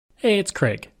Hey, it's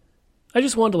Craig. I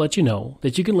just wanted to let you know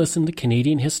that you can listen to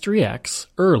Canadian History X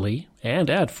early and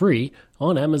ad-free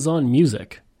on Amazon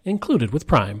Music, included with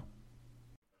Prime.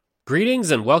 Greetings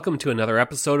and welcome to another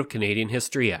episode of Canadian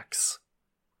History X.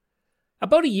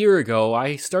 About a year ago,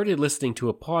 I started listening to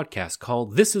a podcast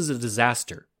called This Is a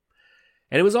Disaster,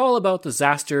 and it was all about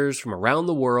disasters from around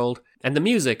the world and the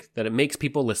music that it makes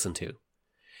people listen to.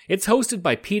 It's hosted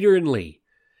by Peter and Lee,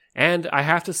 and I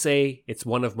have to say, it's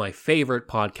one of my favorite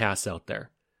podcasts out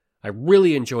there. I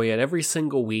really enjoy it every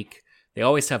single week. They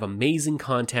always have amazing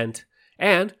content,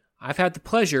 and I've had the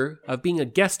pleasure of being a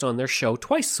guest on their show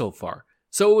twice so far.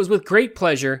 So it was with great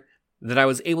pleasure that I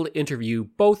was able to interview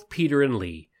both Peter and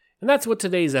Lee, and that's what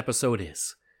today's episode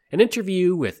is. An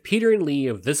interview with Peter and Lee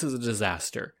of This Is a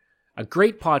Disaster, a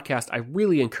great podcast I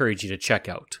really encourage you to check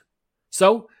out.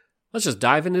 So, let's just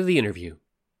dive into the interview.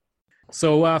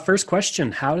 So, first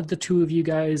question, how did the two of you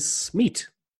guys meet?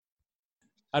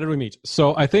 How did we meet?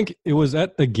 So I think it was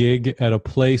at a gig at a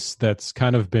place that's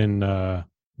kind of been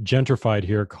gentrified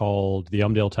here called the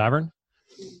Umdale Tavern.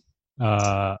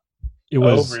 It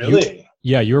was, really?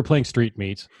 You were playing Street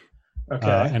Meat.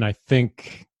 Okay. And I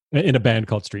think in a band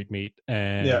called Street Meat.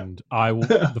 And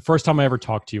the first time I ever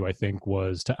talked to you, I think,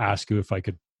 was to ask you if I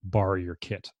could borrow your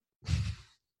kit.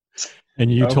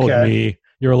 And you told me,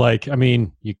 you're like, I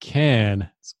mean, you can.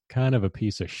 It's kind of a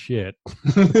piece of shit.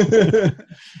 And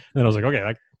I was like, okay,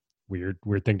 like,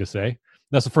 weird thing to say.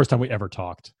 That's the first time we ever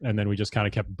talked. And then we just kind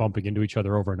of kept bumping into each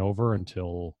other over and over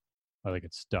until I think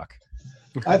it stuck.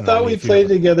 I thought we played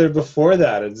together before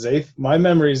that at my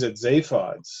memories at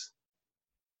Zaphod's.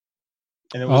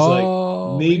 And it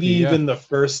was maybe even the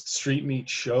first Street Meat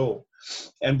show.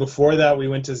 And before that, we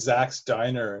went to Zach's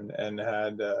Diner and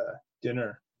had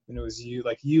dinner. And it was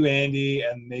you, Andy,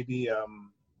 and maybe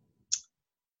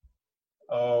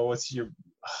what's your?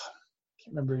 I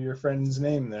can't remember your friend's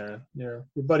name there. Your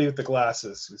buddy with the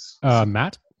glasses.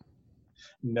 Matt?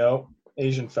 No,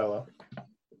 Asian fellow.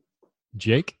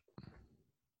 Jake?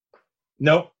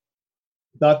 Nope,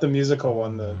 not the musical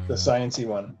one. The sciencey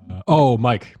one.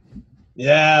 Mike.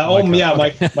 Yeah.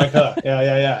 Mike.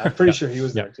 Yeah. I'm pretty sure he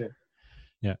was there too.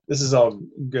 Yeah. This is all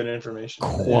good information.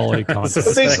 Quality content.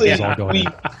 So basically,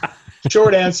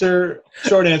 short answer,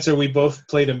 we both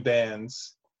played in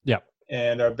bands. Yeah.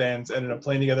 And our bands ended up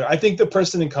playing together. I think the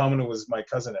person in common was my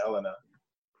cousin Elena.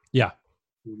 Yeah.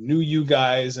 Who knew you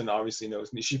guys and obviously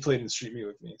knows me. She played in Street Meat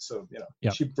with me. So,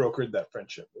 she brokered that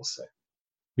friendship, we'll say.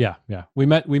 Yeah. We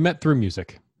met through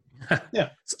music. Yeah.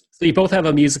 So you both have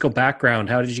a musical background.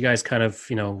 How did you guys kind of,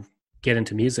 get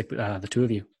into music, the two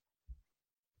of you?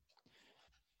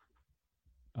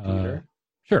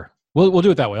 Sure. We'll do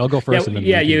it that way. I'll go first. And then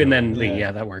Lee.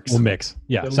 Yeah, that works. We'll mix.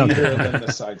 Yeah. The leader and then the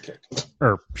sidekick.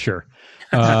 Sure.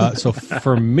 So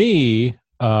for me,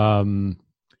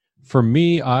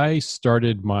 I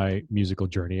started my musical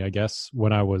journey, I guess,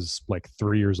 when I was like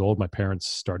 3 years old. My parents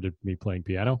started me playing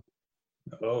piano.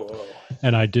 Oh.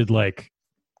 And I did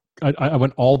I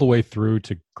went all the way through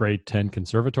to grade 10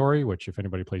 conservatory, which if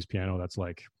anybody plays piano, that's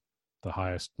like the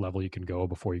highest level you can go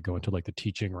before you go into like the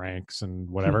teaching ranks and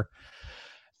whatever.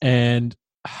 And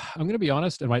I'm going to be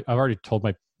honest, and I've already told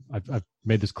I've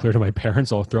made this clear to my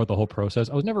parents all throughout the whole process.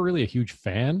 I was never really a huge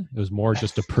fan. It was more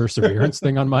just a perseverance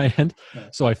thing on my end.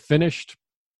 So I finished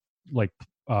the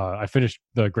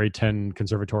grade 10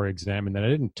 conservatory exam, and then I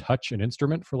didn't touch an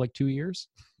instrument for like 2 years.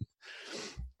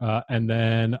 And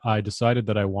then I decided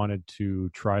that I wanted to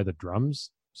try the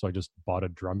drums. So I just bought a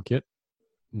drum kit,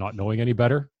 not knowing any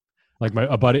better. Like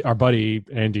our buddy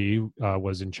Andy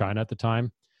was in China at the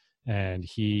time, and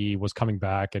he was coming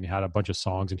back and he had a bunch of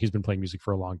songs, and he's been playing music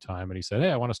for a long time. And he said,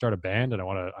 "Hey, I want to start a band, and I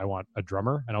want a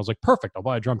drummer." And I was like, "Perfect, I'll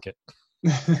buy a drum kit."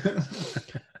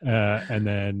 And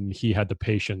then he had the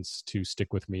patience to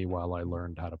stick with me while I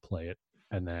learned how to play it,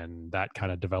 and then that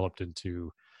kind of developed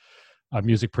into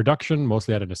music production,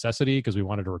 mostly out of necessity because we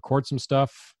wanted to record some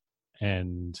stuff.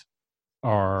 And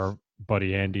our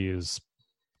buddy Andy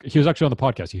he was actually on the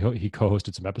podcast. He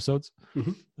co-hosted some episodes,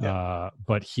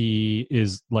 but he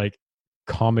is like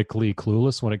comically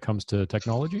clueless when it comes to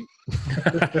technology.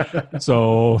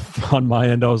 So on my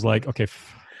end, I was like, okay,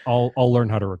 I'll learn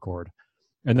how to record.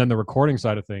 And then the recording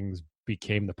side of things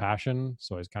became the passion.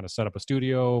 So I kind of set up a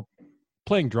studio,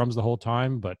 playing drums the whole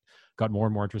time, but got more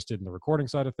and more interested in the recording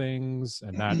side of things,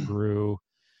 and that grew.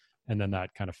 And then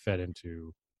that kind of fed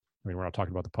into, we're not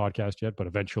talking about the podcast yet, but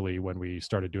eventually when we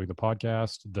started doing the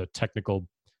podcast, the technical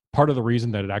part of the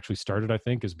reason that it actually started, I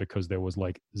think, is because there was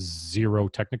like zero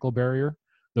technical barrier.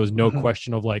 There was no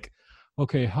question of like,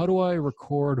 okay, how do I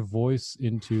record voice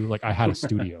into, like, I had a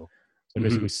studio. I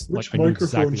basically which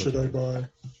microphone should I buy?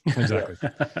 Exactly.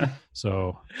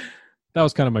 So that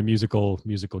was kind of my musical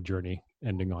journey,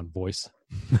 ending on voice.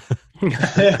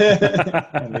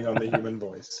 Ending on the human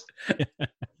voice.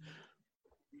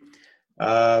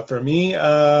 For me,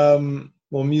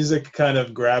 well, music kind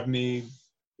of grabbed me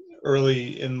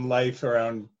early in life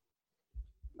around,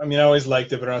 I mean, I always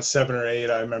liked it, but around 7 or 8,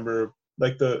 I remember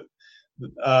like the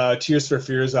Tears for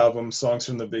Fears album, Songs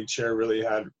from the Big Chair, really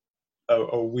had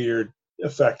a weird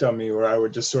effect on me, where I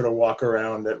would just sort of walk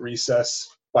around at recess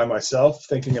by myself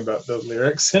thinking about the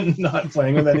lyrics and not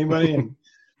playing with anybody. And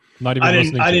not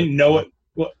even I didn't know it.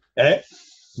 What?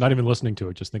 Not even listening to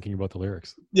it, just thinking about the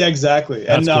lyrics. Yeah, exactly.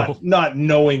 That's and cool. not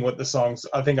knowing what the songs,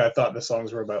 I thought the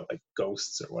songs were about like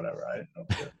ghosts or whatever. I didn't know what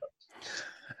they were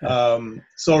about.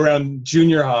 So around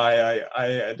junior high,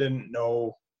 I didn't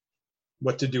know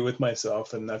what to do with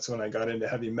myself. And that's when I got into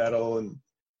heavy metal,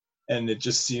 and it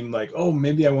just seemed like, oh,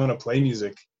 maybe I want to play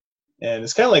music. And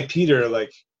it's kind of like Peter,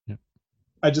 like, yeah.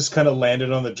 I just kind of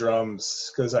landed on the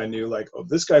drums because I knew like, oh,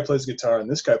 this guy plays guitar and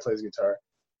this guy plays guitar.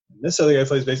 And this other guy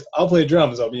plays bass. I'll play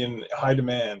drums. I'll be in high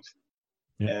demand.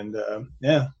 Yeah. And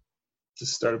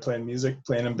just started playing music,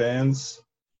 playing in bands,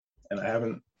 and I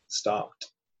haven't stopped.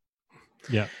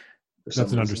 Yeah.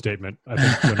 That's an understatement. I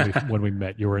think when we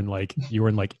met, you were in like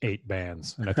 8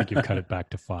 bands, and I think you've cut it back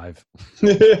to 5.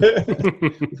 We've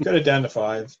cut it down to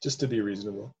 5 just to be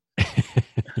reasonable.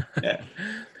 Yeah.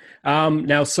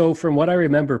 Now, so from what I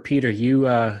remember, Peter, you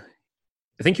I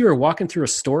think you were walking through a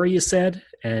store, you said,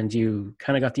 and you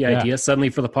kind of got the idea suddenly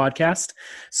for the podcast.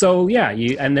 So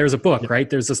and there's a book, right?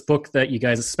 There's this book that you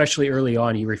guys, especially early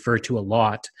on, you refer to a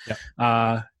lot. Yeah.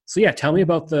 So tell me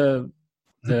about the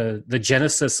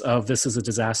genesis of This Is a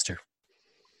Disaster.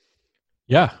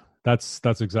 Yeah,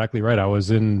 that's exactly right. I was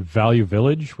in Value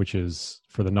Village, which is,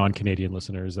 for the non-Canadian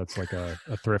listeners, that's like a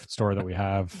thrift store that we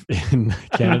have in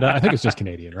Canada. I think it's just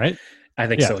Canadian, right? I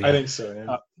think so. Yeah. I think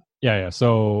so. Yeah. Yeah.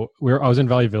 So I was in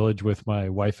Value Village with my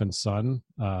wife and son,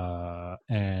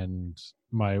 and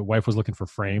my wife was looking for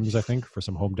frames, I think, for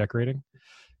some home decorating.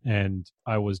 And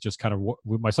I was just kind of,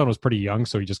 my son was pretty young,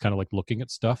 so he just kind of like looking at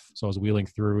stuff. So I was wheeling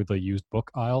through the used book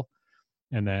aisle,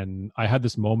 and then I had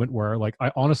this moment where, like,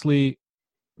 I honestly,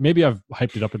 maybe I've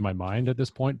hyped it up in my mind at this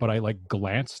point, but I like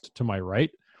glanced to my right,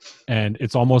 and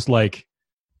it's almost like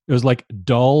it was like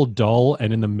dull,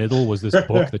 and in the middle was this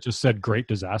book that just said "Great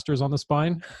Disasters" on the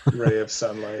spine. Ray of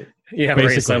sunlight. Yeah, basically.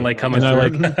 Ray of sunlight coming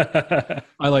through.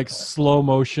 I like slow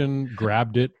motion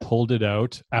grabbed it, pulled it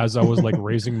out as I was like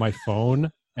raising my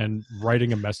phone and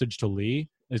writing a message to Lee.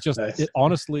 It's just, nice. It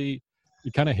honestly,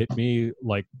 it kind of hit me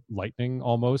like lightning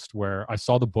almost, where I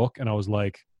saw the book and I was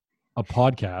like, a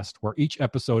podcast where each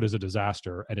episode is a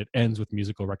disaster and it ends with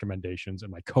musical recommendations,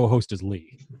 and my co-host is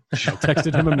Lee. I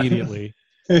texted him immediately,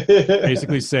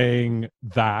 basically saying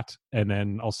that, and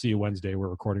then I'll see you Wednesday. We're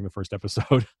recording the first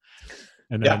episode.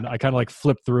 And then I kind of like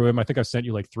flipped through him. I think I sent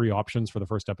you like 3 options for the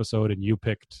first episode, and you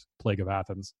picked Plague of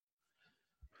Athens.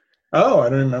 Oh, I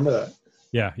don't remember that.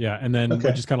 Yeah. And then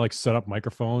we just kind of like set up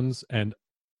microphones, and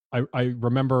I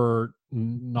remember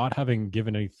not having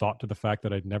given any thought to the fact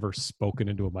that I'd never spoken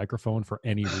into a microphone for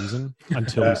any reason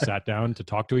until we sat down to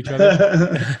talk to each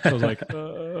other. So I was like,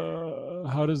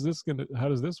 how does this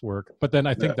work? But then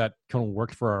I think that kind of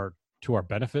worked to our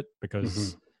benefit,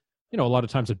 because you know, a lot of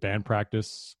times at band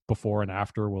practice, before and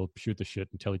after, we'll shoot the shit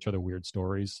and tell each other weird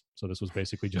stories. So this was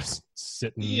basically just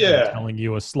sitting and telling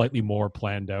you a slightly more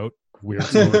planned out weird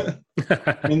story.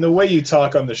 I mean, the way you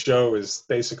talk on the show is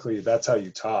basically, that's how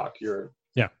you talk. You're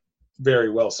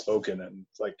very well spoken and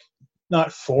like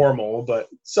not formal, but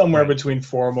somewhere between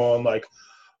formal and like,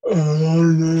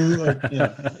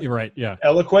 You're right. Yeah.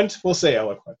 Eloquent. We'll say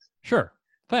eloquent. Sure.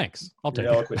 Thanks. I'll take it.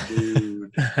 Eloquent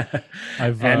dude.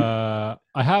 I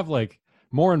have like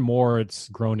more and more, it's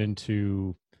grown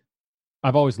into,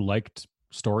 I've always liked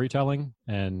storytelling,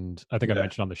 and I think I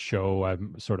mentioned on the show, I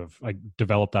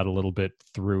developed that a little bit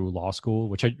through law school,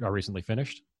 which I recently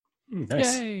finished.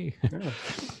 Nice. Yay.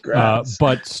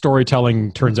 But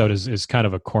storytelling turns out is kind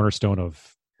of a cornerstone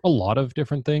of a lot of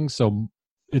different things. So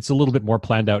it's a little bit more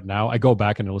planned out now. I go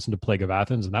back and I listen to Plague of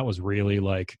Athens, and that was really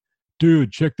like,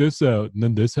 dude, check this out. And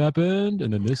then this happened.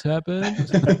 And then this happened.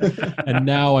 And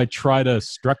now I try to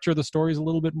structure the stories a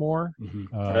little bit more,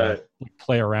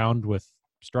 play around with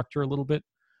structure a little bit,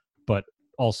 but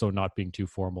also not being too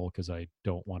formal, because I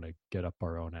don't want to get up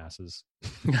our own asses.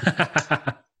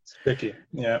 It's tricky.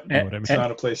 Yeah. It's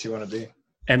not a place you want to be.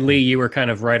 And Lee, you were kind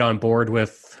of right on board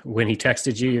with when he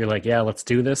texted you. You're like, yeah, let's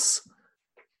do this.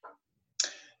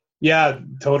 Yeah,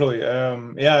 totally.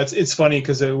 It's funny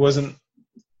because it wasn't,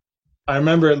 I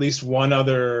remember at least one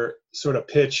other sort of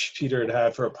pitch Peter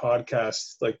had for a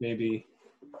podcast, like maybe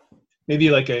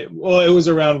like it was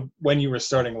around when you were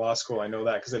starting law school. I know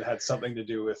that because it had something to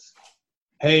do with,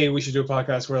 hey, we should do a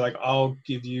podcast where like I'll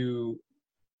give you,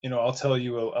 I'll tell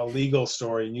you a legal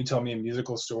story and you tell me a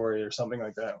musical story or something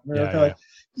like that.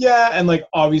 And like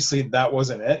obviously that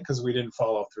wasn't it because we didn't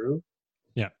follow through.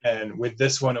 Yeah. And with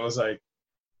this one, it was like,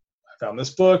 I found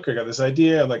this book, I got this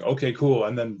idea. I'm like, okay, cool.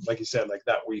 And then, like you said, like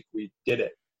that week we did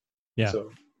it. Yeah.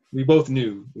 So we both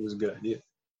knew it was a good idea.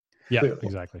 Yeah, clearly.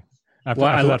 Exactly. After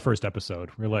that first episode,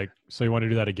 we're like, so you want to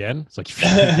do that again? It's like,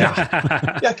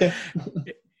 yeah. Yeah, okay.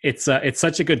 It's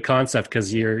such a good concept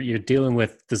because you're dealing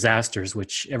with disasters,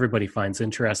 which everybody finds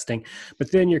interesting,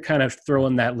 but then you're kind of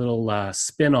throwing that little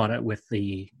spin on it with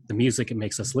the music it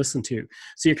makes us listen to.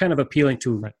 So you're kind of appealing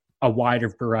to a wider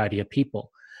variety of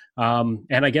people. And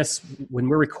I guess when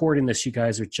we're recording this, you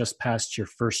guys are just past your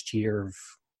first year of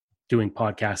doing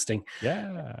podcasting.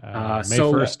 Yeah. May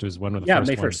 1st was one of the first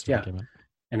May 1st, ones that came out.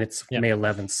 And it's May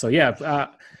 11th. So yeah.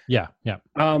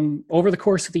 Over the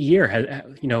course of the year,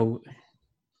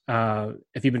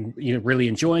 if you've been really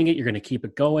enjoying it, you're going to keep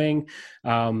it going.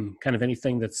 Kind of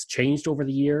anything that's changed over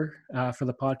the year for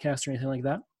the podcast or anything like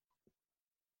that?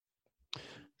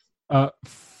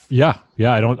 Yeah.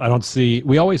 I don't see.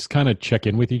 We always kind of check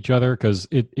in with each other because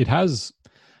it has.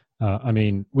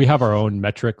 We have our own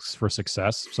metrics for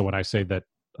success. So when I say that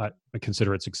I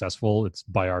consider it successful, it's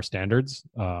by our standards.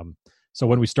 So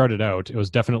when we started out, it was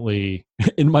definitely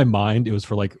in my mind. It was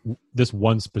for like this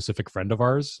one specific friend of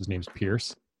ours. His name's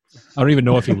Pierce. I don't even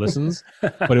know if he listens,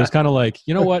 but it was kind of like,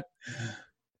 you know what?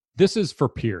 This is for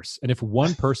Pierce. And if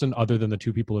one person other than the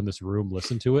two people in this room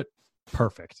listen to it,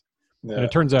 perfect. Yeah, and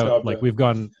it turns out like we've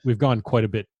gone quite a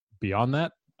bit beyond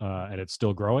that, and it's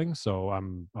still growing. So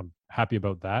I'm happy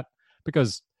about that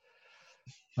because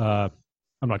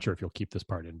I'm not sure if you'll keep this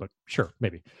part in, but sure,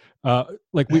 maybe.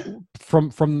 Like we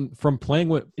from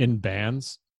playing in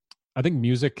bands, I think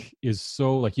music is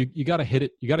so like you got to hit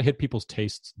it. You got to hit people's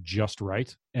tastes just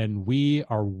right. And we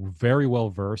are very well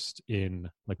versed in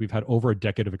like we've had over a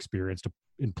decade of experience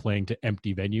in playing to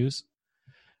empty venues,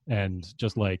 and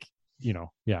just like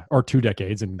or 2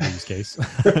 decades in this case,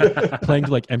 playing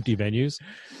to like empty venues.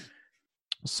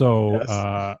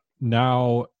 So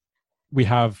now we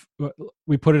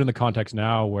put it in the context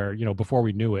now where before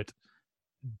we knew it,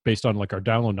 based on like our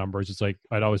download numbers, it's like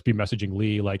I'd always be messaging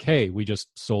Lee like, hey, we just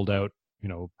sold out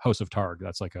House of Targ.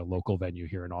 That's like a local venue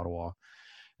here in Ottawa.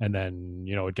 And then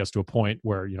it gets to a point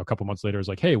where a couple months later it's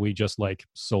like, hey, we just like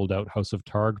sold out House of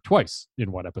Targ twice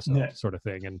in one episode, sort of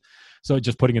thing. And so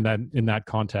just putting in that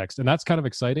context, and that's kind of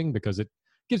exciting because it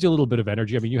gives you a little bit of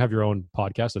energy. I mean, you have your own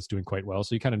podcast that's doing quite well,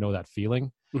 so you kind of know that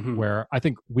feeling. Mm-hmm. Where I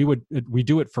think we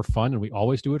do it for fun, and we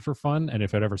always do it for fun. And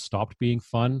if it ever stopped being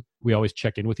fun, we always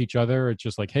check in with each other. It's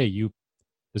just like, hey,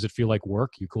 does it feel like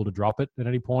work? You cool to drop it at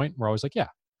any point? We're always like, yeah.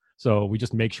 So we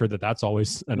just make sure that that's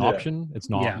always an option. It's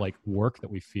not like work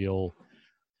that we feel,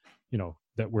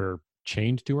 that we're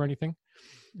chained to or anything.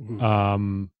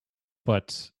 Mm-hmm.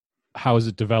 But how has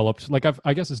it developed? Like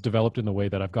I guess it's developed in the way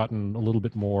that I've gotten a little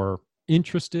bit more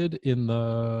interested in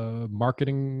the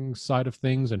marketing side of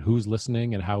things and who's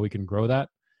listening and how we can grow that.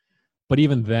 But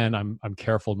even then I'm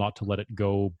careful not to let it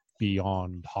go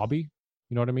beyond hobby.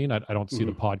 You know what I mean? I don't see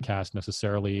the podcast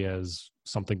necessarily as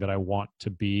something that I want to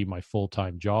be my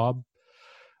full-time job.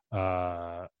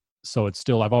 So it's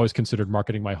still, I've always considered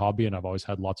marketing my hobby, and I've always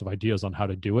had lots of ideas on how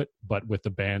to do it. But with the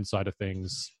band side of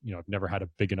things, I've never had a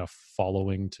big enough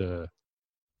following to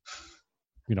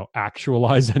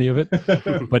actualize any of it.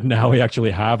 But now we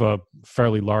actually have a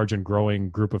fairly large and growing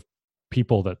group of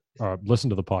people that listen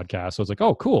to the podcast. So it's like,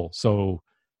 oh, cool. So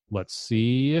let's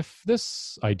see if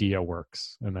this idea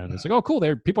works. And then it's like, oh, cool.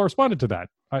 People responded to that.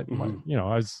 I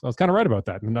was kind of right about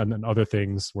that. And then other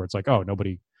things where it's like, oh,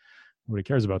 nobody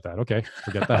cares about that. Okay,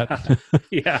 forget that.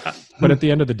 Yeah. But at the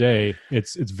end of the day,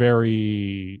 it's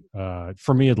very,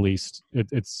 for me at least,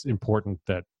 it's important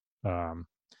that,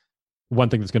 one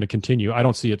thing that's going to continue, I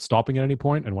don't see it stopping at any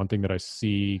point. And one thing that I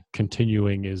see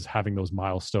continuing is having those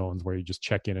milestones where you just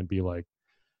check in and be like,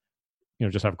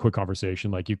 just have a quick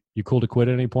conversation. Like, you cool to quit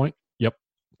at any point? Yep.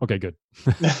 Okay, good.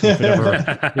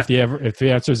 if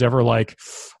the answer is ever like,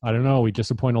 I don't know, we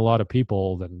disappoint a lot of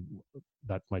people, then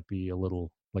that might be a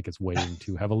little like it's weighing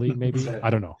too heavily, maybe. I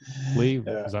don't know. Lee,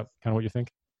 is that kind of what you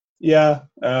think? Yeah.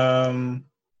 I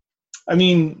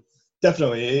mean,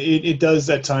 definitely. It does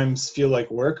at times feel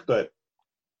like work, but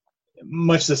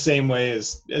much the same way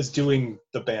as doing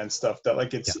the band stuff, that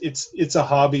like it's a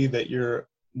hobby that you're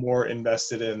more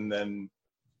invested in than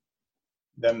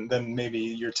maybe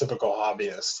your typical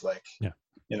hobbyist. Like,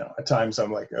 at times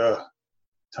I'm like,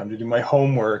 time to do my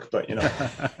homework. But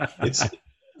it's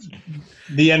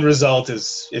the end result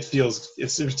is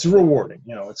it's rewarding.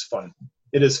 It's fun.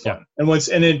 It is fun. Yeah.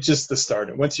 And it just the start.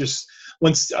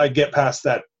 Once I get past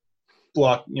that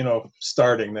block,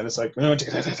 starting, then it's like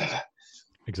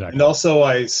exactly. And also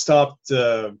I stopped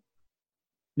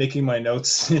making my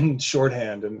notes in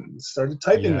shorthand and started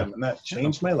typing them, and that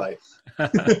changed my life.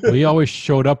 We always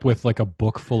showed up with like a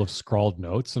book full of scrawled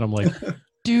notes, and I'm like,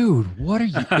 dude, what are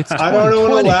you? It's I don't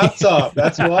own a laptop.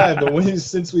 That's why. But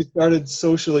since we started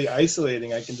socially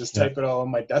isolating, I can just type it all on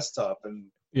my desktop, and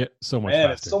so much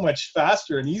faster. It's so much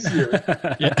faster and easier.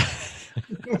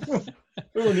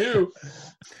 Who knew?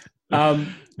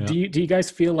 Do you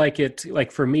guys feel like it?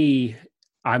 Like for me,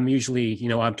 I'm usually,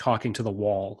 I'm talking to the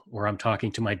wall or I'm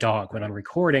talking to my dog when I'm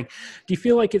recording. Do you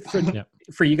feel like it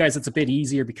for you guys, it's a bit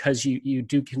easier because you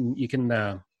can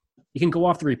go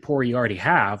off the rapport you already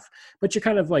have, but you're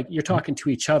kind of like, you're talking to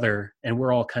each other and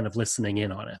we're all kind of listening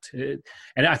in on it.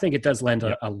 And I think it does lend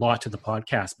a lot to the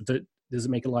podcast, but does it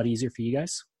make it a lot easier for you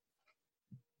guys?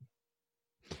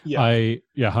 Yeah.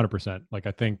 100%. Like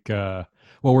I think,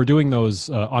 we're doing those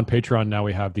on Patreon now.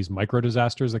 We have these micro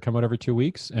disasters that come out every 2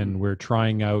 weeks, and we're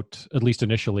trying out, at least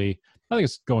initially, I think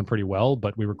it's going pretty well,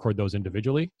 but we record those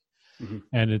individually. Mm-hmm.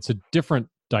 And it's a different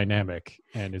dynamic,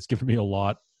 and it's given me a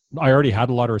lot. I already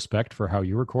had a lot of respect for how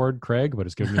you record, Craig, but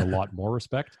it's given me a lot more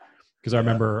respect, because I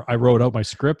remember I wrote out my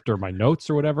script or my notes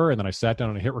or whatever, and then I sat down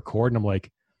and I hit record, and I'm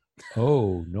like,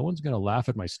 oh, no one's going to laugh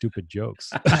at my stupid jokes.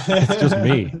 It's just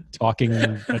me talking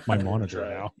at my monitor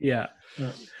now. Yeah.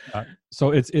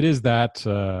 So it is that,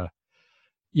 and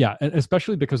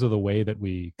especially because of the way that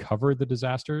we cover the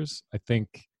disasters. I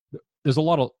think there's a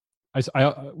lot of,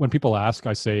 when people ask,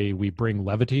 I say we bring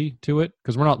levity to it,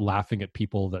 because we're not laughing at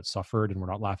people that suffered and we're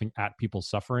not laughing at people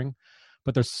suffering.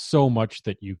 But there's so much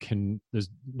that there's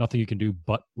nothing you can do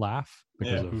but laugh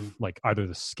because of like either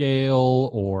the scale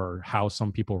or how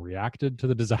some people reacted to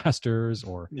the disasters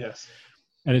and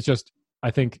it's just,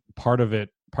 I think part of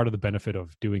the benefit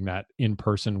of doing that in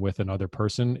person with another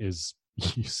person is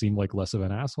you seem like less of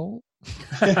an asshole.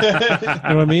 You know what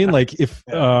I mean? Like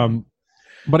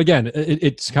but again,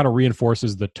 it kind of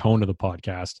reinforces the tone of the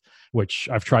podcast, which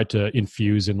I've tried to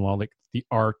infuse in like the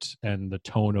art and the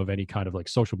tone of any kind of like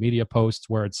social media posts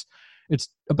where it's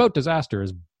about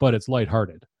disasters, but it's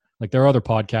lighthearted. Like there are other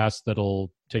podcasts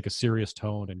that'll take a serious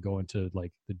tone and go into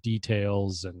like the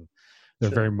details, and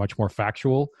they're very much more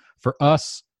factual. For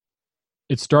us,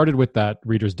 it started with that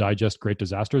Reader's Digest Great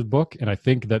Disasters book. And I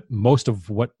think that most of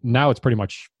what now it's pretty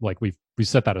much like we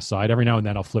set that aside. Every now and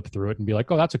then I'll flip through it and be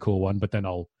like, oh, that's a cool one. But then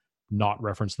I'll not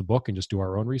reference the book and just do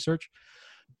our own research.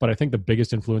 But I think the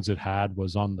biggest influence it had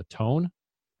was on the tone.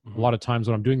 Mm-hmm. A lot of times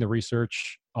when I'm doing the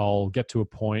research, I'll get to a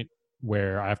point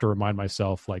where I have to remind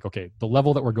myself like, okay, the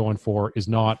level that we're going for is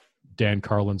not Dan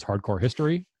Carlin's Hardcore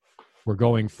History. We're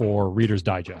going for Reader's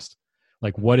Digest.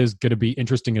 Like what is going to be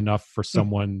interesting enough for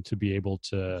someone to be able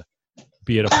to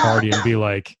be at a party and be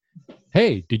like,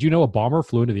 hey, did you know a bomber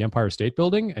flew into the Empire State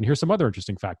Building? And here's some other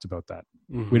interesting facts about that.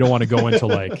 Mm-hmm. We don't want to go into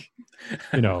like,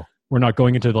 we're not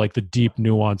going into like the deep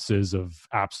nuances of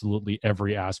absolutely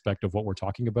every aspect of what we're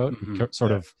talking about. Mm-hmm.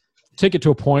 Sort of take it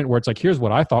to a point where it's like, here's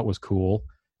what I thought was cool.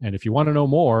 And if you want to know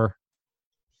more,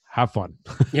 have fun.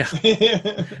 Yeah.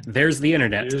 There's the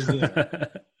internet.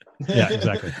 Yeah,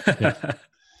 exactly. Yeah.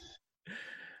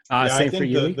 Same for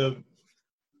you.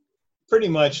 Pretty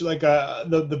much like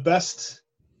the best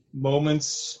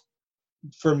moments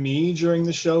for me during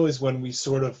the show is when we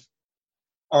sort of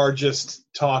are just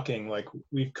talking, like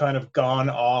we've kind of gone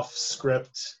off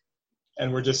script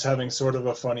and we're just having sort of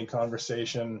a funny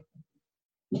conversation,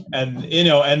 and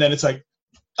and then it's like,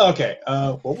 okay,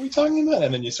 what were we talking about?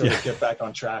 And then you sort of get back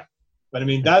on track. But I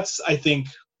mean, that's, I think,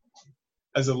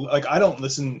 I don't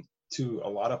listen to a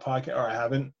lot of podcasts, or I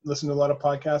haven't listened to a lot of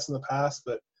podcasts in the past,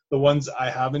 but the ones I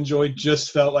have enjoyed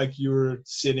just felt like you were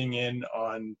sitting in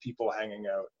on people hanging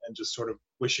out and just sort of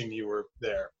wishing you were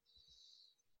there.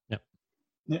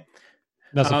 Yeah.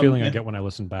 That's the feeling I get when I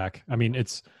listen back. I mean,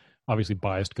 it's obviously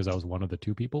biased because I was one of the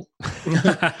two people,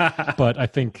 but I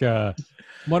think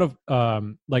one of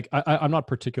I'm not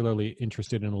particularly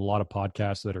interested in a lot of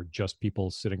podcasts that are just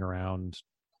people sitting around,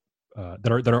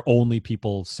 that are only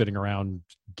people sitting around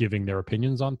giving their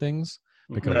opinions on things,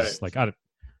 because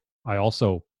I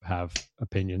also have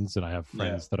opinions and I have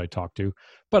friends that I talk to,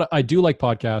 but I do like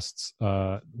podcasts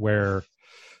where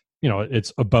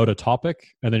it's about a topic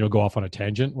and then you'll go off on a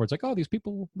tangent where it's like, oh, these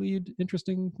people lead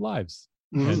interesting lives.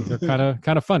 And they're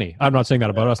kind of funny. I'm not saying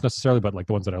that about us necessarily, but like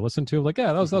the ones that I listen to, like,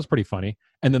 yeah, that was pretty funny.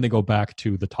 And then they go back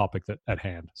to the topic at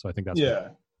hand. So I think that's yeah.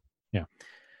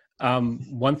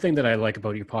 One thing that I like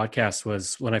about your podcast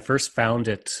was when I first found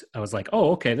it, I was like,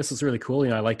 oh, okay, this is really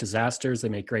cool. I like disasters. They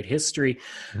make great history.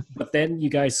 But then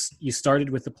you started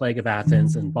with the Plague of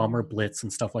Athens and Bomber Blitz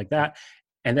and stuff like that.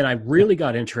 And then I really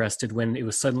got interested when it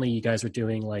was suddenly you guys were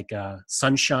doing like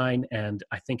Sunshine, and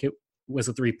I think it was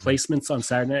the Replacements on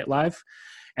Saturday Night Live.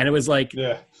 And it was like,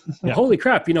 holy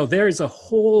crap, there's a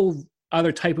whole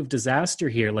other type of disaster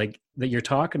here, like that you're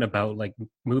talking about, like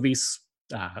movies,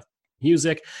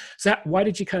 music. So why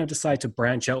did you kind of decide to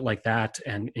branch out like that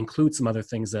and include some other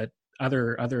things that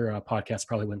other podcasts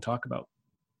probably wouldn't talk about?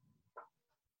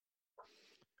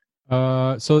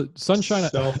 So Sunshine,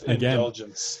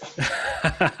 self-indulgence.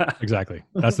 Exactly.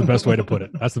 That's the best way to put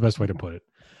it.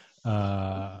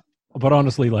 But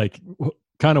honestly, like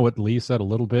kind of what Lee said a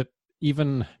little bit,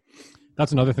 even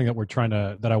that's another thing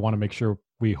that I want to make sure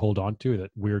we hold on to,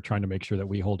 that we're trying to make sure that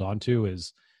we hold on to,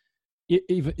 is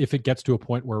even if it gets to a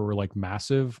point where we're like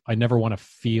massive, I never want to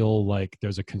feel like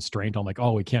there's a constraint on like,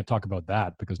 oh, we can't talk about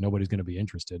that because nobody's going to be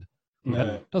interested.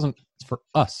 That doesn't, it's for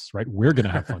us, right? We're going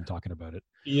to have fun talking about it.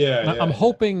 I'm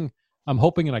hoping,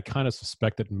 and I kind of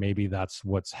suspect that maybe that's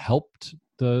what's helped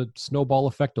the snowball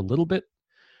effect a little bit,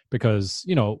 because,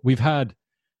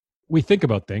 we think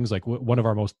about things like one of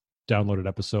our most downloaded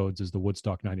episodes is the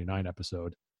Woodstock 99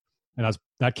 episode. And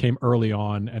that came early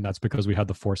on, and that's because we had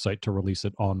the foresight to release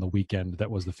it on the weekend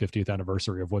that was the 50th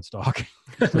anniversary of Woodstock.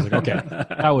 So I was like, okay,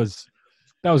 that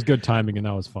was good timing, and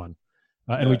that was fun.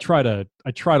 And I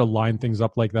try to line things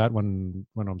up like that when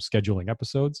I'm scheduling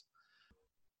episodes.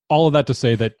 All of that to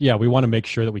say that, we want to make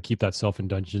sure that we keep that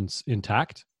self-indulgence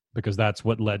intact, because that's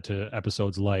what led to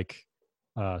episodes like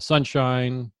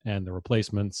Sunshine and the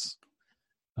Replacements,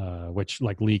 which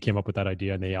like Lee came up with that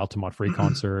idea in the Altamont Free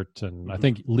concert. And I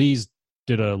think Lee's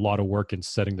did a lot of work in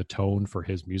setting the tone for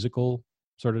his musical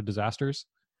sort of disasters.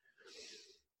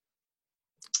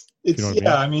 It's,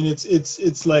 I mean,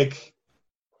 it's like,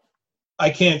 I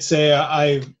can't say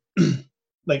I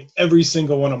like every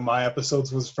single one of my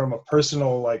episodes was from a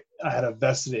personal, like I had a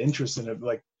vested interest in it.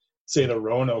 Like say the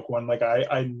Roanoke one, like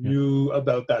I knew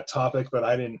about that topic, but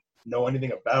I didn't know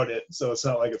anything about it. So it's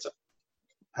not like it's a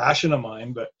passion of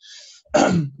mine, but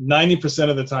 90%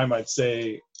 of the time I'd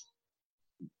say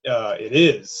it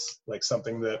is like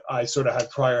something that I sort of had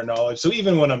prior knowledge. So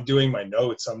even when I'm doing my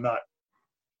notes, I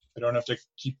don't have to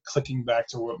keep clicking back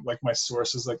to what, like my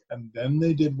sources, like, and then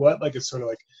they did what? Like, it's sort of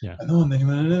like, I know,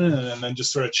 and then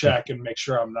just sort of check and make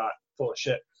sure I'm not full of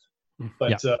shit.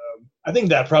 But I think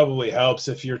that probably helps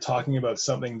if you're talking about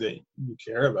something that you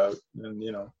care about, and,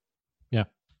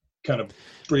 kind of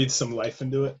breathe some life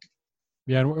into it.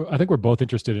 Yeah, and I think we're both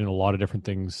interested in a lot of different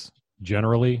things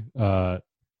generally.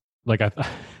 Like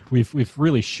we've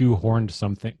really shoehorned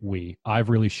something. I've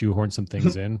really shoehorned some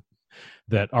things in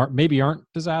that aren't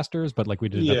disasters, but like we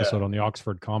did an episode on the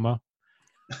Oxford comma.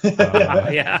 Which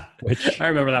I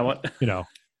remember that one.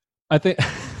 I think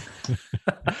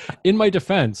in my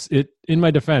defense,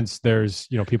 there's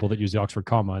people that use the Oxford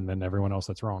comma and then everyone else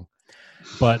that's wrong,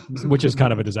 but which is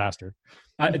kind of a disaster.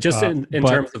 In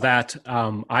terms of that,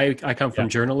 I come from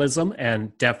journalism,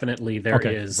 and definitely there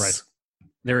is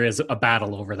a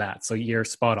battle over that. So you're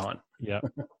spot on. Yeah.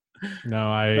 No,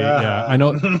 I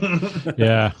know.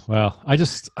 Yeah. Well,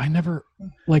 I never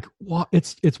like what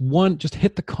it's one, just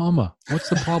hit the comma. What's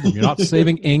the problem? You're not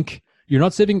saving ink.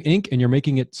 And you're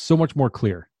making it so much more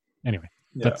clear. Anyway,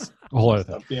 that's a whole other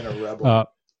thing. Stop being a rebel.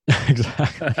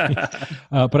 Exactly.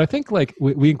 But I think like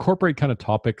we incorporate kind of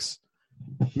topics.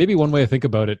 Maybe one way I think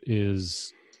about it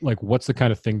is like, what's the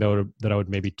kind of thing that I would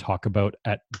maybe talk about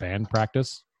at band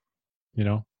practice,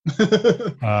 and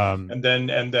then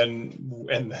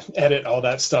edit all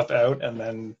that stuff out and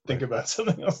then think about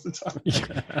something else to talk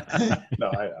about.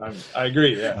 No, I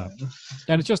agree. Yeah.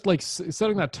 And it's just like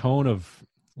setting that tone of,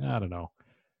 I don't know.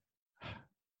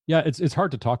 Yeah. It's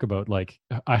hard to talk about. Like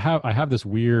I have this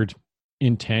weird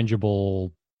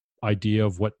intangible idea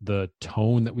of what the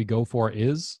tone that we go for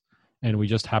is, and we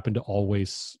just happen to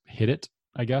always hit it,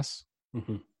 I guess.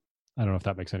 Mm-hmm. I don't know if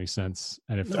that makes any sense.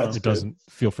 And if it doesn't,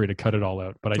 feel free to cut it all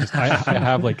out. But I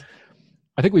have like,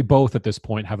 I think we both at this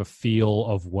point have a feel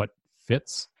of what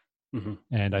fits. Mm-hmm.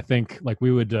 And I think like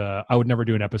I would never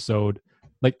do an episode.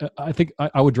 Like, I think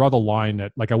I would draw the line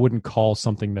at like, I wouldn't call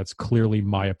something that's clearly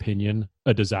my opinion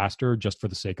a disaster just for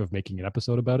the sake of making an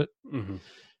episode about it. Mm-hmm.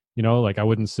 Like I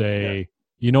wouldn't say,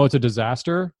 it's a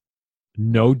disaster.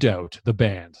 No doubt, the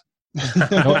band.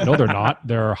 No, they're not.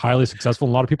 They're highly successful.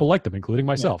 And a lot of people like them, including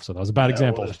myself. So that was a bad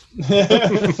example.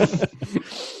 But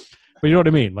you know what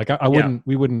I mean? Like I wouldn't,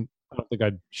 I don't think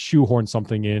I'd shoehorn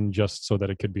something in just so that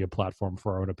it could be a platform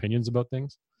for our own opinions about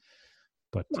things.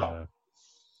 But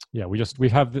yeah, we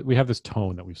have this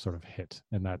tone that we've sort of hit,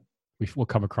 and that we'll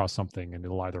come across something and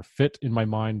it'll either fit in my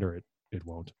mind or it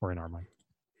won't, or in our mind.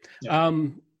 Yeah.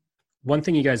 One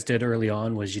thing you guys did early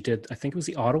on was you did, I think it was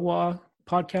the Ottawa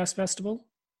Podcast Festival.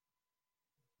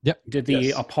 Yep. You did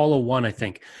the Apollo 1, I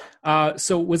think.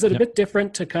 So was it a bit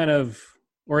different to kind of,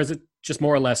 or is it just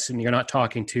more or less, and you're not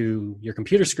talking to your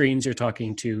computer screens, you're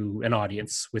talking to an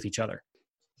audience with each other?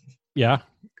 Yeah.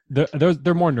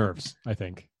 They're more nerves, I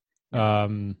think.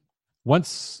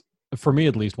 Once, for me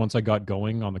at least, once I got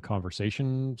going on the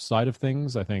conversation side of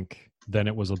things, I think then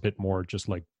it was a bit more just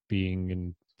like being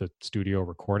in the studio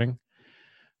recording.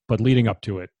 But leading up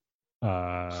to it,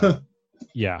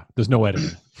 yeah, there's no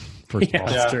editing. First of all,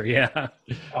 that's true. Yeah.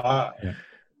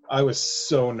 I was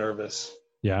so nervous.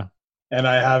 Yeah. And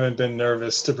I haven't been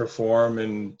nervous to perform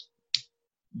in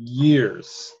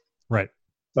years. Right.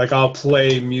 Like I'll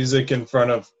play music in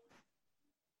front of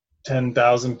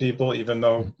 10,000 people, even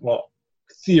though, well,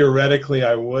 theoretically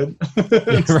I would.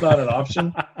 It's not an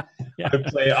option. Yeah.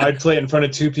 I'd play in front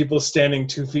of 2 people standing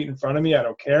 2 feet in front of me. I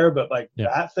don't care. But like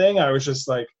that thing, I was just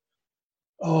like,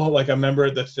 oh, like I remember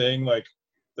the thing, like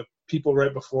the people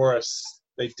right before us,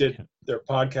 they did their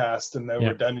podcast and they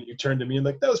were done, and you turned to me and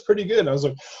like, that was pretty good. And I was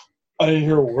like, I didn't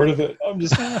hear a word of it. I'm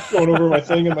just going over my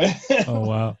thing in my head. Oh,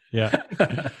 wow. Yeah.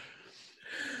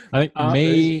 I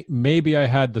think maybe I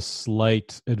had the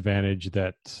slight advantage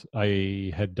that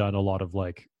I had done a lot of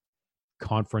like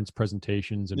conference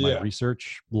presentations in my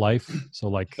research life. So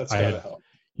like I had,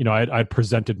 I'd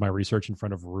presented my research in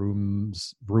front of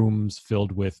rooms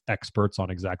filled with experts on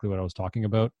exactly what I was talking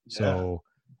about. So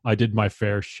I did my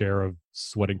fair share of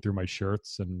sweating through my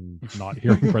shirts and not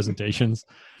hearing presentations.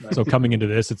 So coming into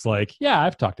this, it's like,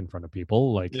 I've talked in front of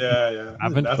people. Like, I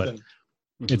haven't, but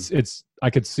it's, I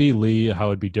could see, Lee, how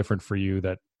it'd be different for you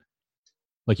that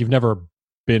like you've never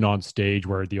been on stage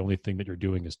where the only thing that you're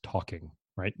doing is talking,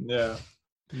 right? Yeah.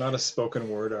 I'm not a spoken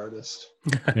word artist.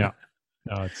 Yeah.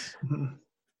 No,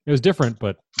 it was different,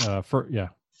 but it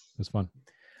was fun.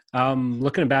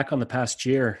 Looking back on the past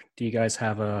year, do you guys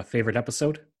have a favorite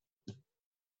episode?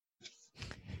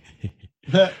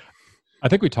 I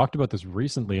think we talked about this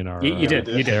recently in our you did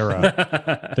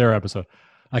their episode.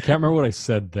 I can't remember what I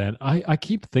said then. I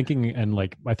keep thinking, and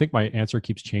like I think my answer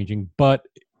keeps changing, but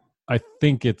I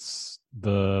think it's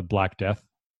the Black Death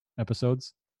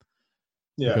episodes.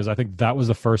 Yeah, because I think that was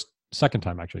the second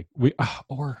time actually.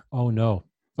 No.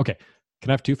 Okay, can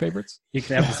I have 2 favorites? You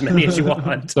can have as many as you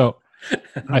want. So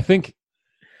I think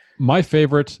my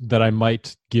favorite that I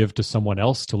might give to someone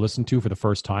else to listen to for the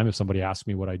first time, if somebody asked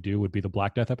me what I do, would be the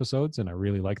Black Death episodes, and I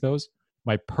really like those.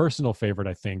 My personal favorite,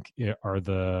 I think, are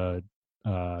the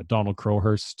Donald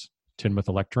Crowhurst Tinmouth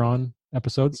Electron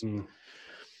episodes. Mm.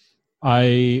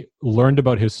 I learned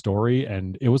about his story,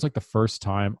 and it was like the first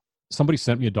time somebody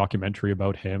sent me a documentary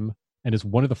about him, and it's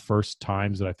one of the first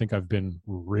times that I think I've been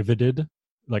riveted.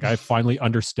 Like I finally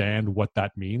understand what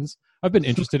that means. I've been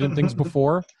interested in things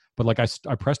before, but like I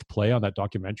pressed play on that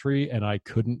documentary and I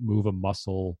couldn't move a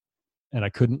muscle, and I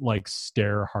couldn't like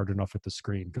stare hard enough at the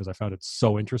screen because I found it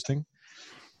so interesting.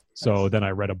 So then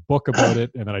I read a book about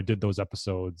it, and then I did those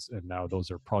episodes, and now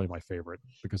those are probably my favorite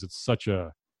because it's such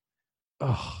a,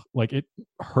 like it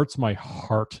hurts my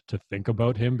heart to think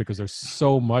about him because there's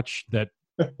so much that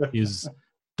is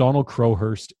Donald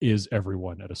Crowhurst is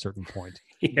everyone at a certain point.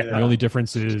 Yeah. The only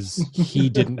difference is he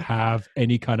didn't have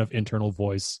any kind of internal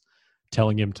voice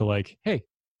telling him to like, hey,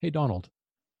 Donald,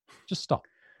 just stop.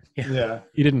 Yeah.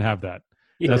 He didn't have that.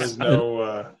 There was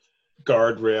no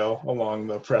guardrail along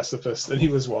the precipice that he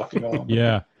was walking along.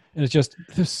 Yeah. And it's just,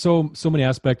 there's so many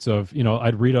aspects of,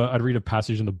 I'd read a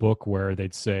passage in the book where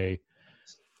they'd say,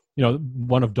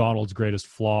 one of Donald's greatest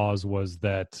flaws was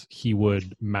that he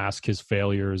would mask his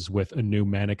failures with a new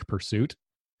manic pursuit.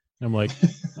 And I'm like,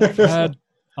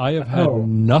 I have had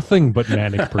nothing but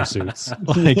manic pursuits.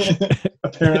 Like,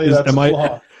 apparently that's a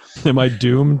flaw. Am I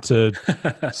doomed to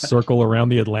circle around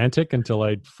the Atlantic until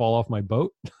I fall off my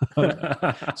boat?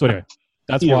 So anyway,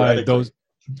 that's why those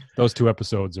 2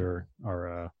 episodes are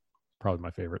probably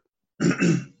my favorite.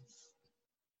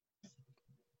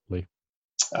 Lee?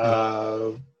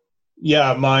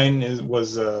 Yeah, mine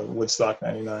was Woodstock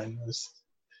 99. It was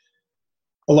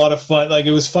a lot of fun. Like,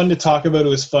 it was fun to talk about. It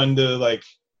was fun to like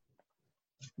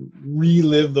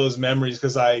relive those memories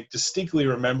because I distinctly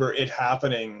remember it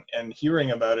happening and hearing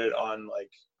about it on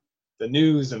like the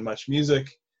news and Much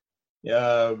Music.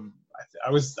 I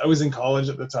was in college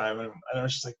at the time, and I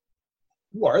was just like,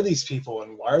 who are these people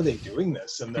and why are they doing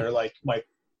this? And they're like my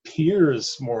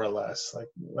peers, more or less,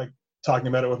 like talking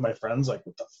about it with my friends, like,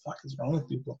 what the fuck is wrong with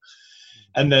people?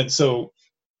 And then so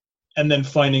and then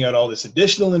finding out all this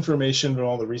additional information from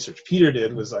all the research Peter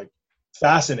did was like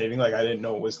fascinating. Like I didn't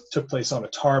know it took place on a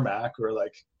tarmac, or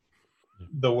like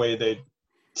the way they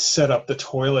set up the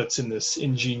toilets in this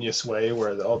ingenious way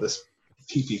where all this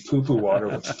pee-pee poo-poo water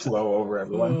would flow over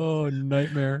everyone. Oh,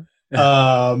 nightmare.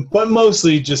 But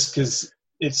mostly just because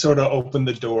it sort of opened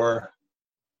the door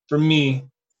for me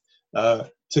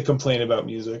to complain about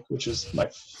music, which is my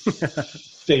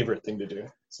favorite thing to do.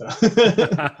 So,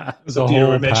 so Peter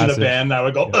would mention a band, and I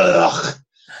would go, ugh.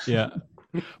 Yeah.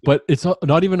 But it's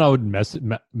not even I would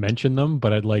mention them,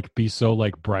 but I'd like be so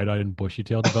like bright-eyed and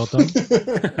bushy-tailed about them.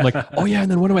 I'm like, oh yeah, and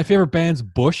then one of my favorite bands,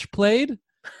 Bush, played.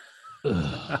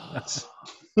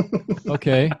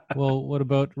 Okay, well, what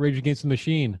about Rage Against the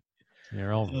Machine?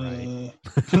 You're all right.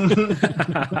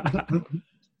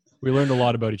 We learned a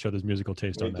lot about each other's musical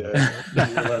taste on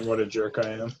that. You learned what a jerk I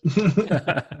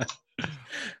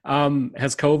am.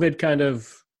 Has COVID kind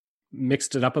of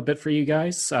mixed it up a bit for you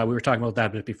guys? We were talking about that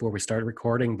a bit before we started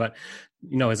recording, but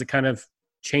has it kind of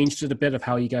changed it a bit of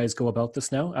how you guys go about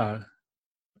this now? At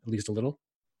least a little.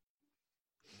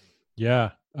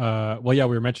 Yeah. Well, yeah,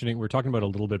 we were talking about a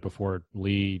little bit before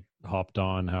Lee hopped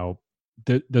on how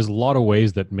there's a lot of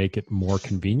ways that make it more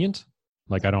convenient.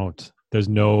 Like there's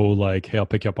no like, hey, I'll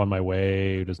pick you up on my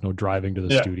way. There's no driving to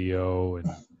the studio and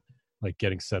like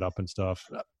getting set up and stuff.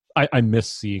 I miss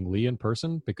seeing Lee in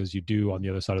person, because you do on the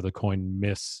other side of the coin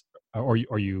miss, or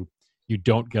you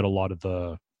don't get a lot of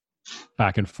the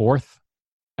back and forth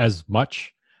as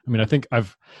much. I mean, I think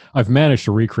I've managed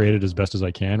to recreate it as best as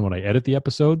I can when I edit the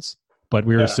episodes, but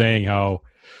we were saying how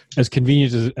as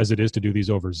convenient as it is to do these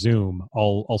over Zoom,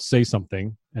 I'll say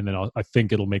something and then I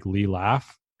think it'll make Lee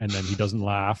laugh, and then he doesn't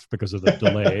laugh because of the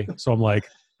delay. So I'm like,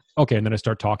 okay, and then I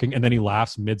start talking and then he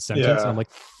laughs mid-sentence and I'm like,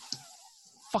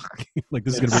 fuck, like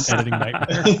this is going to be an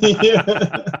editing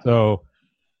nightmare. So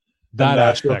that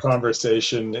natural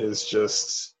conversation is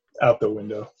just out the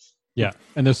window. Yeah.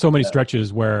 And there's so many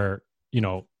stretches where,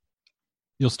 you'll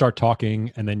start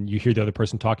talking and then you hear the other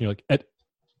person talking. You're like,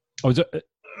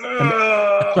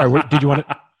 sorry,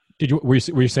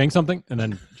 were you saying something? And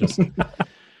then just,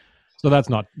 so that's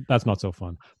not so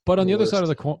fun. But on the other side of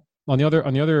the coin, on the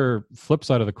other flip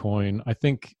side of the coin, I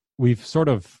think we've sort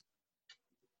of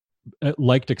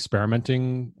liked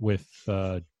experimenting with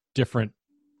different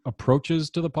approaches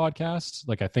to the podcast.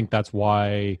 Like I think that's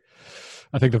why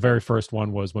I think the very first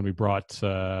one was when we brought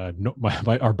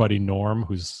our buddy Norm,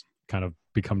 who's kind of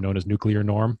become known as Nuclear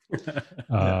Norm.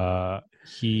 I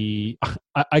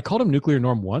called him Nuclear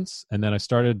Norm once, and then I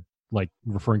started like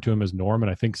referring to him as Norm, and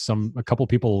I think a couple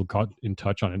people got in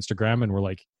touch on Instagram and were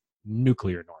like,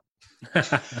 Nuclear Norm.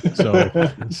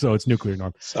 so it's Nuclear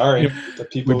Norm. Sorry, the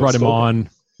people we brought him on.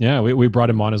 Yeah, we brought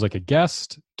him on as like a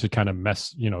guest to kind of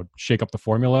shake up the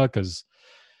formula because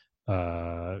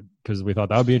we thought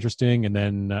that would be interesting. And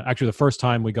then actually the first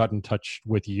time we got in touch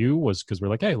with you was because we're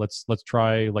like, hey, let's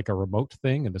try like a remote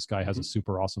thing. And this guy has a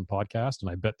super awesome podcast,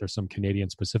 and I bet there's some Canadian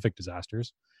specific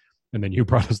disasters. And then you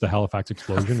brought us the Halifax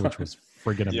explosion, which was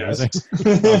friggin' amazing.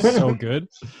 That was so good.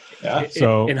 Yeah.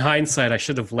 So in hindsight, I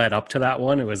should have led up to that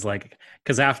one. It was like,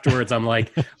 because afterwards I'm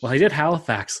like, well, I did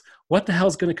Halifax. What the hell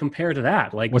is going to compare to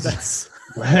that? Like, that's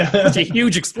such a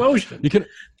huge explosion. You can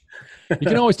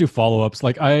always do follow-ups.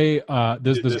 Like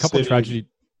there's a couple of tragedy.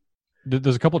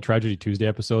 There's a couple of Tragedy Tuesday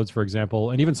episodes, for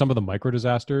example, and even some of the micro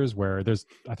disasters where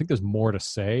I think there's more to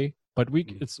say, but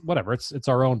it's whatever. It's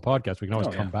our own podcast. We can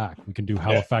always come back. We can do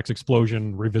Halifax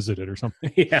explosion revisited or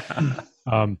something. Yeah.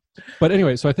 But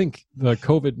anyway, so I think the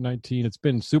COVID-19, it's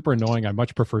been super annoying. I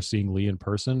much prefer seeing Lee in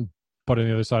person, but on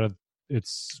the other side of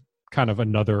it's kind of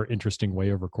another interesting way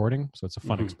of recording. So it's a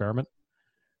fun experiment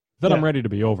that I'm ready to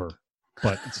be over,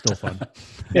 but it's still fun.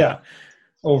 Yeah.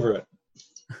 Over it.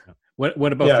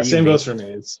 What about for you, same goes for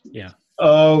me.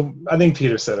 I think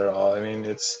Peter said it all. I mean,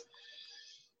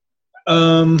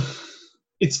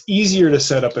 it's easier to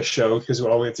set up a show because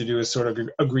all we have to do is sort of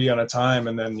agree on a time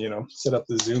and then set up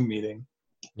the Zoom meeting.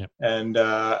 Yep. And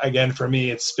again, for me,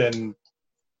 it's been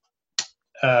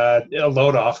a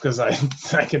load off because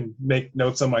I can make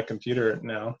notes on my computer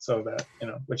now, so that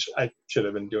which I should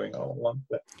have been doing all along.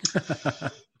 But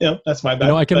that's my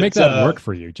bad. I can make that work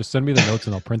for you. Just send me the notes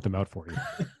and I'll print them out for you.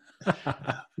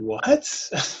 What?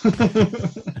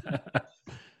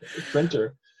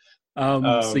 Printer.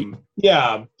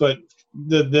 Yeah, but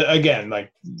the again,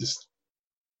 like just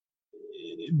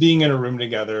being in a room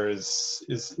together is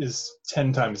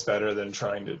 10 times better than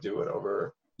trying to do it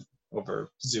over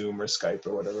Zoom or Skype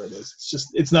or whatever it is.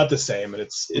 It's not the same, and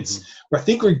it's I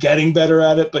think we're getting better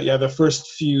at it, but yeah, the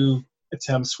first few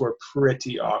attempts were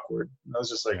pretty awkward. And I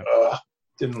was just like,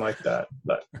 didn't like that,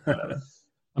 but whatever.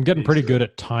 I'm getting pretty good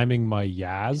at timing my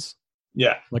yas.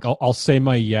 Yeah. Like I'll say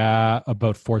my yeah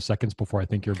about 4 seconds before I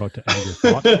think you're about to end your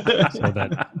thought, so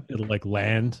that it'll like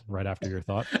land right after your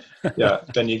thought. Yeah.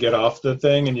 Then you get off the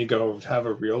thing and you go have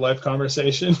a real life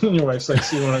conversation. And your wife's like,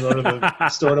 "So you want to go to the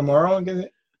store tomorrow and get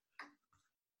it?"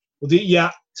 Well,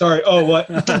 yeah. Sorry. Oh, what?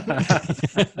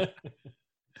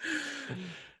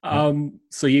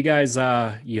 So you guys,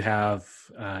 you have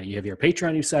your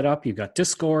Patreon you set up. You've got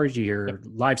Discord. You're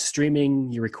live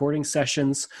streaming. Your recording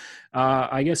sessions.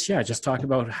 I guess just talk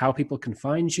about how people can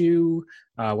find you,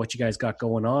 what you guys got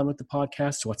going on with the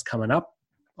podcast, what's coming up,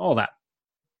 all that.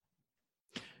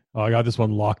 Oh, I got this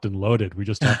one locked and loaded. We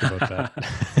just talked about that.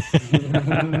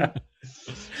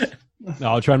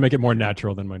 No, I'll try and make it more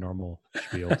natural than my normal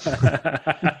spiel.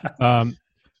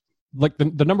 Like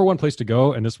the number one place to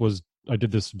go, and I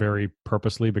did this very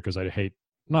purposely because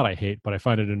but I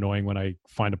find it annoying when I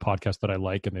find a podcast that I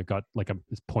like and they've got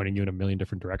it's pointing you in a million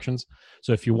different directions.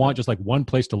 So if you want just like one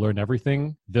place to learn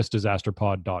everything,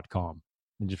 thisdisasterpod.com.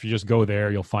 And if you just go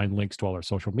there, you'll find links to all our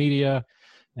social media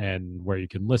and where you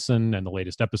can listen and the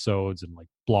latest episodes and like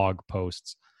blog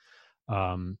posts.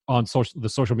 On the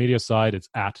social media side, it's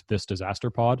at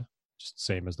thisdisasterpod, just the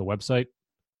same as the website.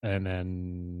 And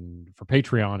then for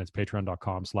Patreon, it's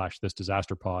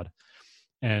patreon.com/thisdisasterpod.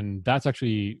 And that's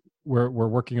actually, we're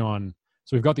working on,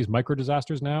 so we've got these micro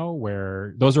disasters now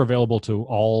where those are available to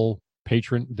all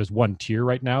patron. There's one tier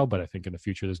right now, but I think in the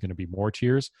future there's going to be more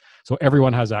tiers. So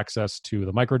everyone has access to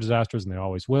the micro disasters, and they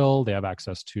always will. They have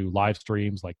access to live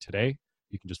streams like today.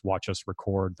 You can just watch us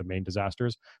record the main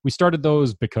disasters. We started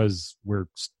those because we're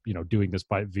doing this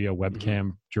via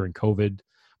webcam during COVID.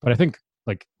 But I think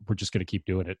we're just going to keep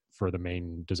doing it for the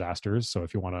main disasters. So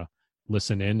if you want to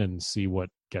listen in and see what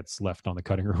gets left on the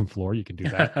cutting room floor, you can do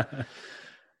that.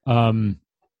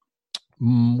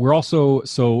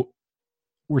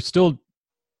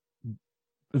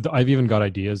 I've even got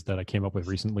ideas that I came up with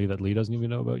recently that Lee doesn't even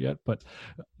know about yet, but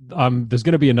there's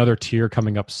going to be another tier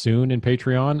coming up soon in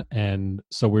Patreon. And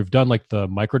so we've done like the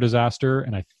micro disaster,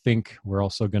 and I think we're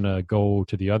also going to go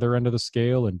to the other end of the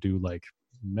scale and do like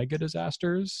mega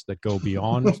disasters that go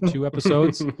beyond 2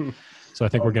 episodes. So I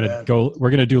think we're going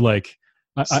to do like,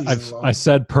 I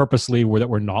said purposely that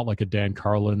we're not like a Dan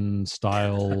Carlin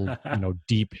style,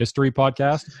 deep history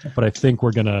podcast, but I think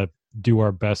we're going to do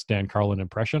our best Dan Carlin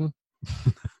impression.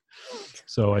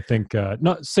 So I think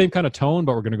not same kind of tone,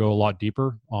 but we're going to go a lot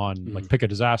deeper on like pick a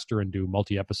disaster and do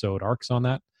multi-episode arcs on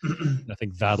that. I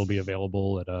think that'll be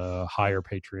available at a higher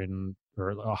Patreon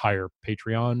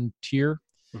tier.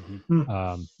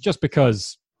 Just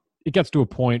because it gets to a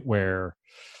point where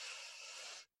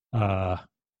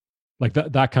like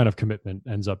that kind of commitment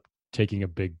ends up taking a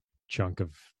big chunk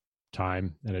of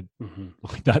time, and it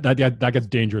that gets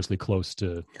dangerously close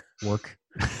to work.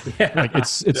 Like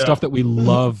it's stuff that we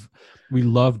love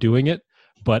doing it,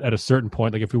 but at a certain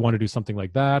point, like if we want to do something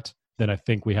like that, then I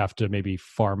think we have to maybe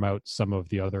farm out some of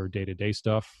the other day-to-day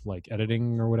stuff like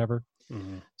editing or whatever.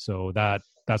 So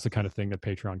that's the kind of thing that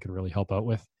Patreon can really help out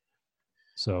with.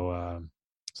 So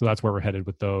that's where we're headed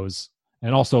with those.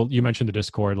 And also you mentioned the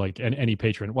Discord, like any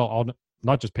patron,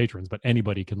 not just patrons, but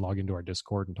anybody can log into our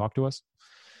Discord and talk to us.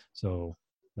 So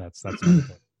that's another thing.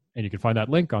 And you can find that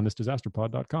link on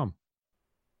thisdisasterpod.com.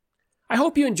 I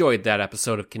hope you enjoyed that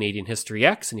episode of Canadian History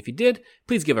X, and if you did,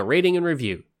 please give a rating and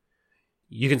review.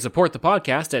 You can support the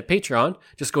podcast at Patreon.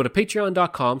 Just go to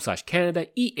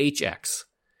patreon.com/CanadaEHX.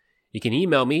 You can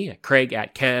email me at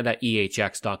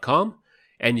craig@canadaehx.com,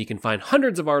 and you can find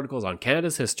hundreds of articles on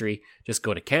Canada's history. Just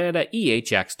go to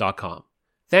CanadaEHX.com.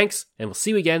 Thanks, and we'll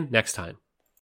see you again next time.